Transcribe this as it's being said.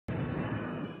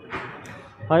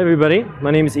Hi everybody,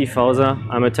 my name is Yves Fauser.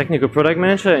 I'm a technical product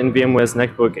manager in VMware's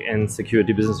Network and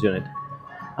Security Business Unit.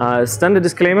 Standard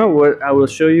disclaimer, what I will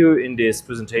show you in this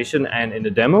presentation and in the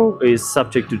demo is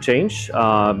subject to change.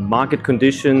 Market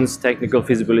conditions, technical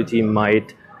feasibility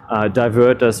might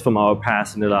divert us from our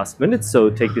path in the last minute, so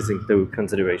take this into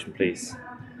consideration, please.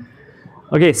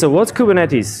 Okay, so what's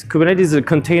Kubernetes? Kubernetes is a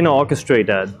container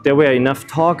orchestrator. There were enough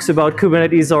talks about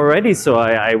Kubernetes already, so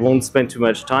I won't spend too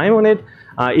much time on it.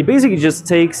 It basically just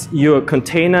takes your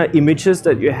container images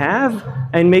that you have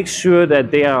and makes sure that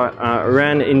they are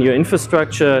ran in your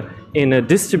infrastructure in a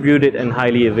distributed and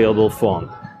highly available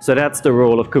form. So that's the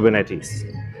role of Kubernetes.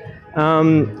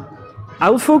 I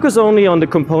will focus only on the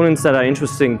components that are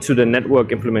interesting to the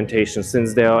network implementation,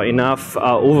 since there are enough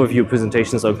overview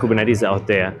presentations on Kubernetes out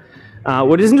there.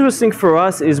 What is interesting for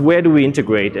us is where do we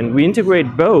integrate? And we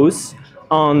integrate both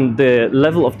on the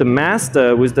level of the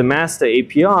master with the master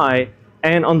API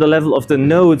and on the level of the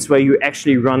nodes where you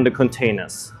actually run the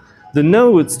containers. The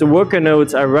nodes, the worker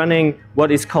nodes, are running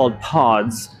what is called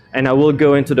pods, and I will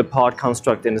go into the pod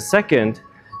construct in a second.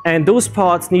 And those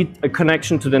pods need a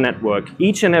connection to the network.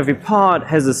 Each and every pod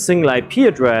has a single IP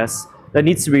address that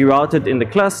needs to be routed in the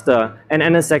cluster, and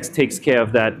NSX takes care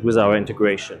of that with our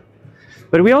integration.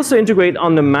 But we also integrate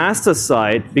on the master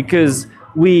side because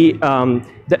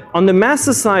on the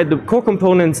master side, the core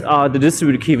components are the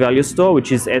distributed key value store,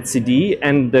 which is etcd,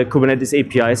 and the Kubernetes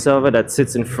API server that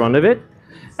sits in front of it.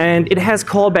 And it has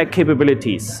callback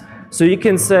capabilities. So you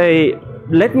can say,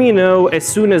 let me know as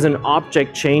soon as an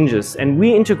object changes. And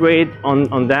we integrate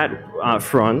on that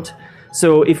front.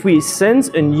 So if we sense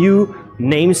a new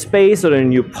namespace or a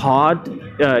new pod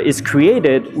is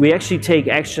created, we actually take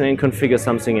action and configure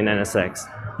something in NSX.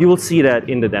 You will see that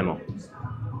in the demo.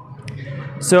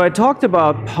 So I talked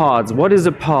about pods. What is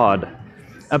a pod?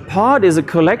 A pod is a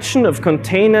collection of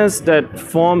containers that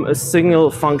form a single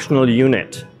functional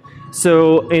unit.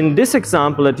 So in this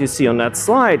example that you see on that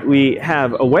slide, we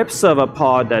have a web server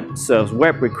pod that serves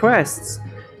web requests,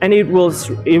 and it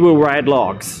will write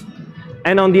logs.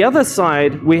 And on the other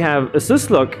side, we have a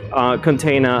syslog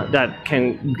container that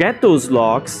can get those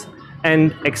logs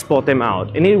and export them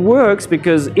out. And it works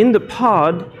because in the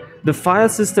pod, the file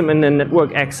system and the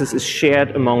network access is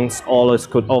shared amongst all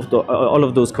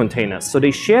of those containers. So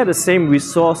they share the same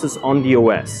resources on the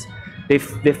OS. They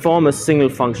form a single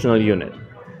functional unit.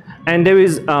 And there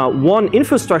is one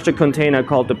infrastructure container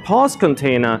called the pause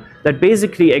container that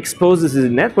basically exposes the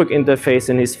network interface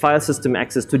and his file system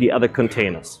access to the other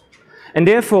containers. And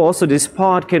therefore, also this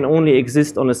pod can only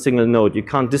exist on a single node. You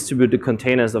can't distribute the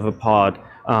containers of a pod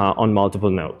on multiple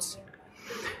nodes.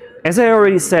 As I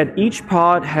already said, each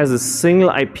pod has a single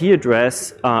IP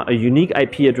address, a unique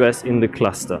IP address in the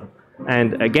cluster.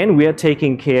 And again, we are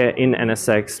taking care in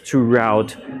NSX to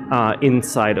route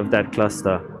inside of that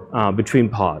cluster between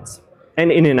pods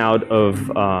and in and out of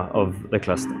the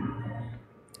cluster.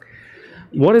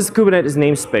 What is Kubernetes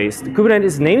namespace? The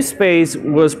Kubernetes namespace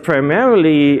was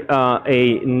primarily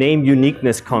a name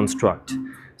uniqueness construct.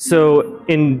 So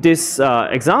in this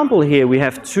example here, we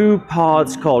have two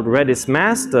pods called Redis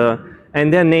master,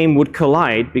 and their name would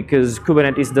collide because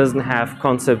Kubernetes doesn't have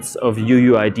concepts of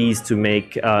UUIDs to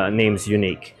make names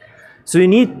unique. So you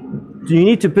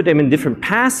need to put them in different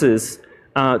passes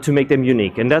to make them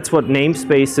unique, and that's what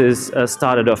namespaces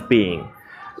started off being.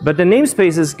 But the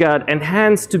namespaces got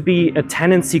enhanced to be a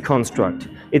tenancy construct.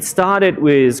 It started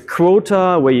with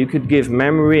quota, where you could give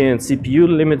memory and CPU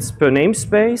limits per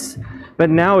namespace. But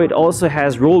now it also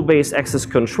has role-based access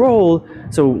control,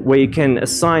 so where you can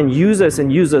assign users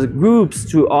and user groups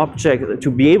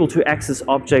to be able to access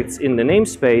objects in the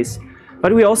namespace.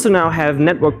 But we also now have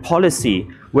network policy,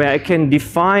 where I can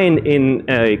define in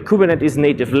a Kubernetes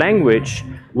native language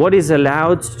what is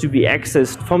allowed to be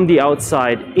accessed from the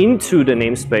outside into the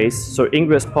namespace, so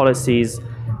ingress policies,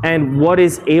 and what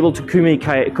is able to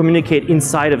communicate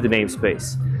inside of the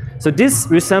namespace. So this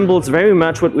resembles very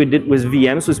much what we did with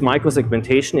VMs, with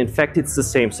microsegmentation. In fact, it's the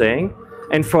same thing.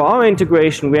 And for our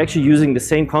integration, we're actually using the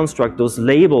same construct, those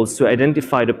labels, to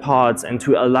identify the pods and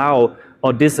to allow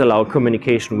or disallow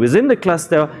communication within the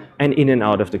cluster and in and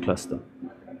out of the cluster.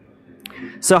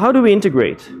 So how do we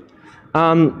integrate?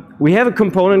 We have a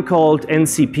component called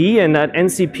NCP, and that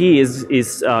NCP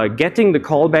is getting the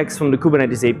callbacks from the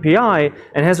Kubernetes API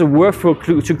and has a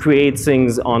workflow to create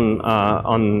things on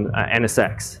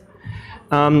NSX.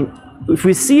 If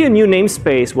we see a new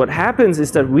namespace, what happens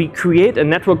is that we create a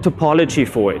network topology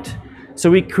for it. So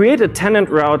we create a tenant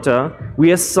router,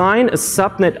 we assign a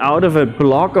subnet out of a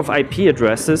block of IP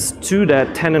addresses to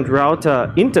that tenant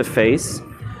router interface,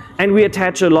 and we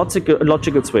attach a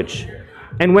logical switch.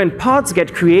 And when pods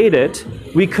get created,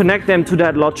 we connect them to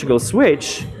that logical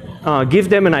switch, give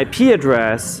them an IP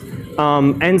address,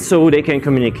 and so they can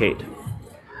communicate.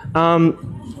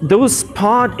 Those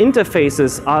pod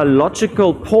interfaces are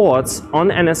logical ports on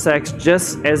NSX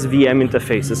just as VM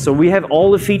interfaces. So we have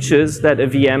all the features that a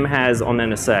VM has on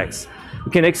NSX.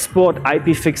 We can export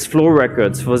IP fixed flow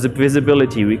records for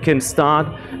visibility. We can start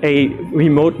a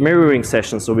remote mirroring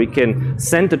session so we can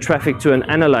send the traffic to an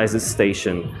analysis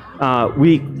station.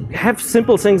 We have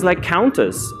simple things like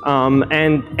counters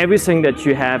and everything that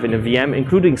you have in a VM,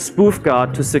 including spoof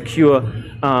guard to secure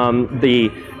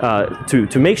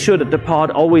to make sure that the pod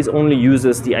always only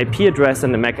uses the IP address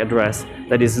and the MAC address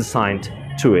that is assigned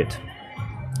to it.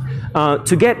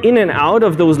 To get in and out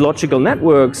of those logical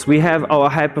networks, we have our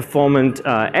high-performant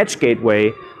edge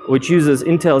gateway, which uses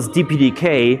Intel's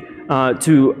DPDK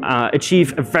to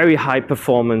achieve a very high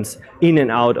performance in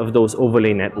and out of those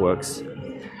overlay networks.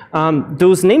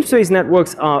 Those namespace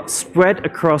networks are spread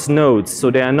across nodes, so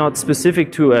they are not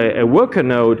specific to a worker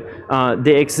node.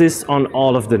 They exist on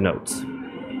all of the nodes.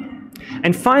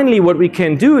 And finally, what we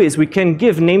can do is we can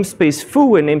give namespace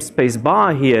foo and namespace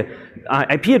bar here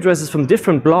IP addresses from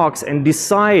different blocks and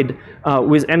decide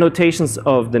with annotations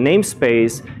of the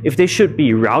namespace if they should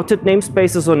be routed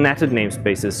namespaces or natted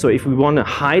namespaces. So if we want to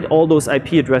hide all those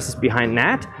IP addresses behind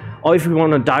NAT, or if we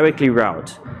want to directly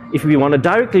route. If we want to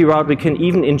directly route, we can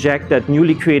even inject that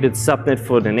newly created subnet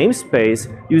for the namespace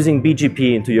using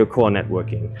BGP into your core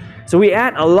networking. So we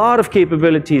add a lot of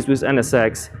capabilities with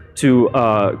NSX to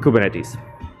Kubernetes.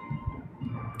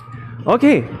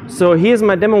 Okay, so here's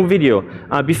my demo video.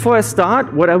 Before I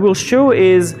start, what I will show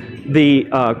is the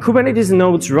Kubernetes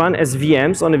nodes run as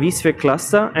VMs on a vSphere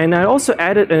cluster, and I also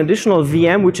added an additional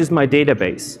VM, which is my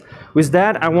database. With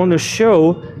that, I want to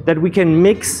show that we can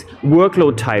mix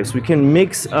workload types. We can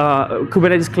mix a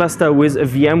Kubernetes cluster with a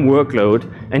VM workload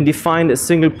and define a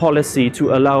single policy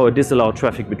to allow or disallow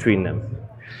traffic between them.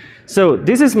 So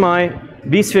this is my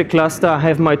vSphere cluster. I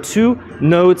have my two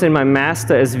nodes and my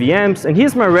master as VMs, and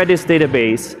here's my Redis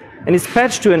database, and it's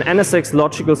patched to an NSX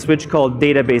logical switch called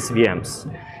database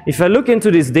VMs. If I look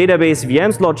into this database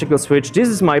VMs logical switch, this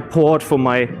is my port for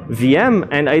my VM,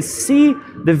 and I see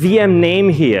the VM name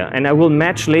here, and I will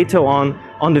match later on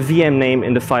the VM name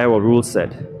in the firewall rule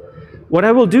set. What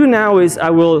I will do now is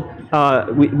we'll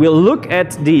look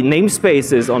at the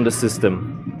namespaces on the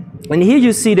system. And here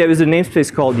you see there is a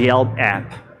namespace called Yelp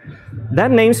app.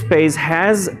 That namespace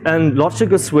has a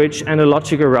logical switch and a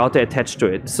logical router attached to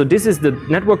it. So this is the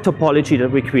network topology that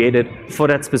we created for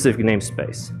that specific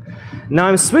namespace. Now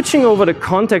I'm switching over the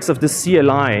context of the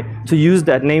CLI to use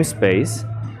that namespace.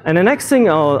 And the next thing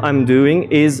I'm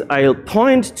doing is I'll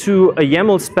point to a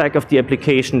YAML spec of the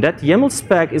application. That YAML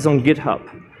spec is on GitHub.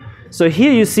 So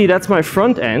here you see that's my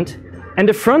front end. And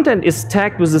the front end is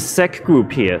tagged with a sec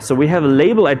group here. So we have a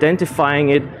label identifying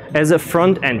it as a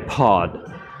front end pod.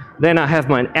 Then I have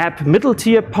my app middle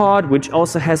tier pod, which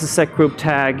also has a sec group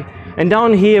tag. And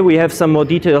down here we have some more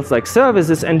details like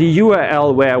services and the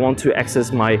URL where I want to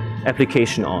access my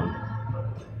application on.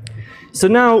 So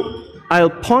now I'll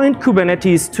point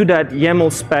Kubernetes to that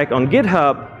YAML spec on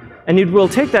GitHub, and it will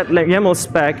take that YAML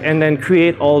spec and then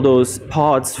create all those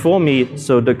pods for me,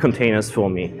 so the containers for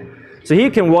me. So here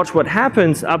you can watch what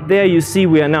happens. Up there you see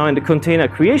we are now in the container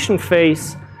creation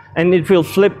phase, and it will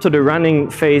flip to the running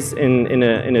phase in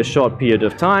a short period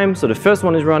of time. So the first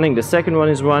one is running, the second one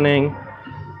is running.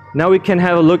 Now we can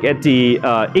have a look at the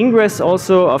ingress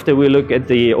also after we look at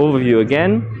the overview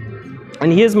again.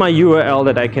 And here's my URL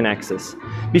that I can access.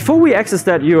 Before we access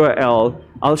that URL,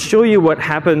 I'll show you what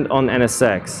happened on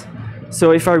NSX.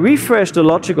 So if I refresh the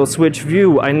logical switch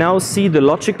view, I now see the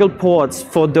logical ports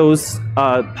for those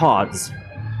pods.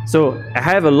 So I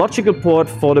have a logical port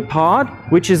for the pod,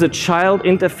 which is a child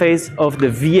interface of the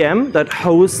VM that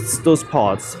hosts those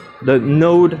pods, the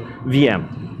node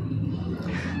VM.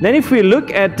 Then if we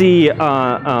look at the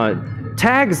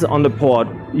tags on the port,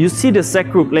 you see the sec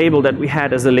group label that we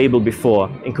had as a label before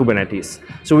in Kubernetes.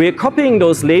 So we are copying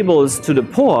those labels to the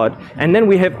port, and then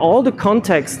we have all the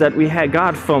context that we had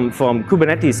got from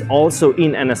Kubernetes also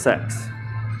in NSX.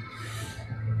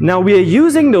 Now we are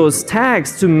using those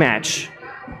tags to match.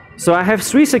 So I have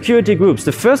three security groups.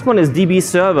 The first one is DB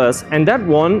servers, and that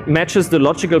one matches the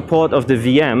logical port of the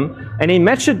VM, and it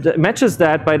matches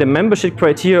that by the membership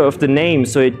criteria of the name,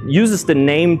 so it uses the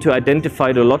name to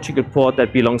identify the logical port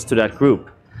that belongs to that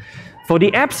group. For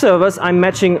the app servers, I'm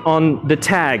matching on the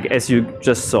tag, as you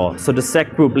just saw, so the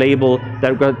sec group label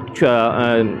that got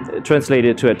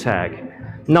translated to a tag.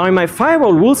 Now in my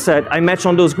firewall rule set, I match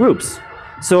on those groups.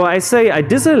 So I say I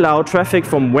disallow traffic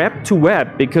from web to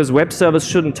web because web servers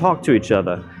shouldn't talk to each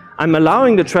other. I'm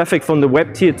allowing the traffic from the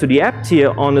web tier to the app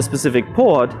tier on a specific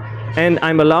port, and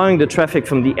I'm allowing the traffic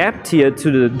from the app tier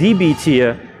to the DB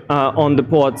tier on the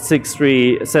port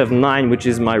 6379, which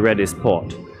is my Redis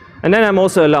port. And then I'm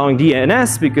also allowing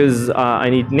DNS because I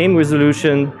need name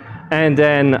resolution, and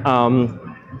then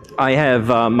I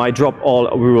have my drop all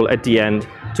rule at the end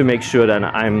to make sure that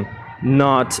I'm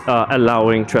not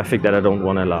allowing traffic that I don't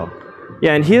want to allow.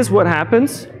 Yeah, and here's what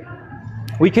happens.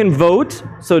 We can vote,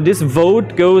 so this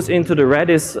vote goes into the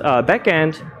Redis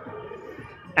backend,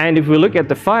 and if we look at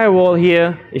the firewall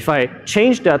here, if I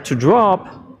change that to drop,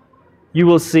 you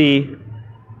will see,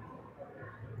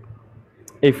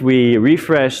 if we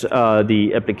refresh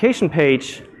the application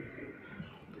page,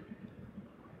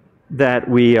 that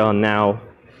we are now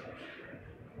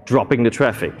dropping the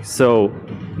traffic. So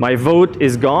my vote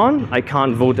is gone. I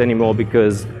can't vote anymore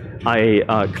because I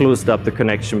closed up the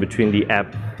connection between the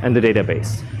app and the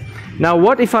database. Now,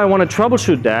 what if I want to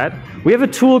troubleshoot that? We have a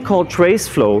tool called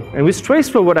TraceFlow, and with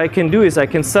TraceFlow what I can do is I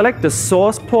can select the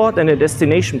source port and the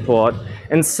destination port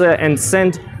and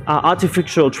send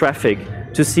artificial traffic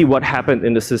to see what happened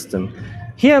in the system.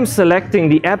 Here I'm selecting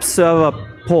the app server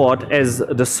port as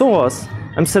the source.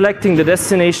 I'm selecting the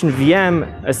destination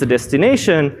VM as the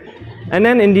destination, and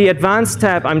then in the advanced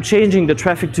tab I'm changing the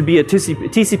traffic to be a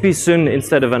TCP SYN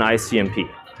instead of an ICMP.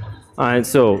 And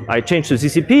so I change to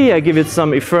TCP, I give it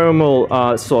some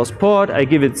ephemeral source port, I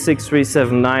give it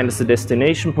 6379 as the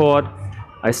destination port,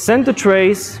 I send the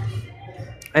trace,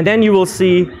 and then you will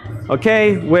see,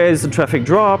 okay, where is the traffic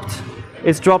dropped?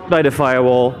 It's dropped by the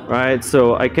firewall, right?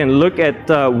 So I can look at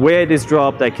where it is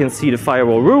dropped, I can see the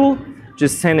firewall rule, which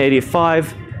is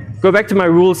 1085, go back to my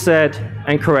rule set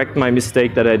and correct my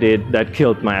mistake that I did that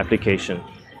killed my application.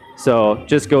 So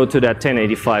just go to that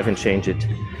 1085 and change it.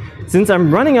 Since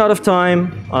I'm running out of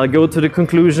time, I'll go to the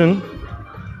conclusion,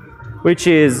 which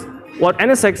is what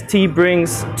NSXT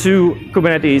brings to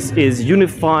Kubernetes is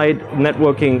unified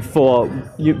networking for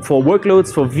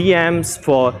workloads, for VMs,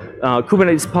 for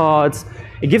Kubernetes pods.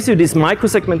 It gives you this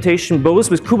micro-segmentation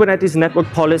both with Kubernetes network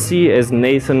policy, as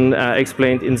Nathan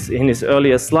explained in his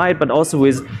earlier slide, but also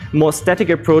with more static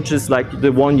approaches like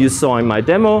the one you saw in my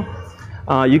demo.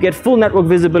 You get full network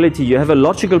visibility. You have a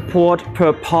logical port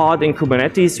per pod in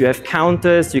Kubernetes. You have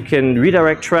counters. You can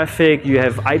redirect traffic. You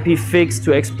have IPFix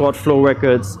to export flow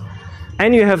records.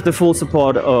 And you have the full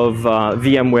support of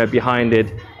VMware behind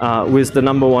it with the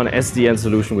 #1 SDN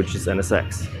solution, which is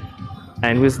NSX.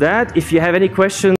 And with that, if you have any questions,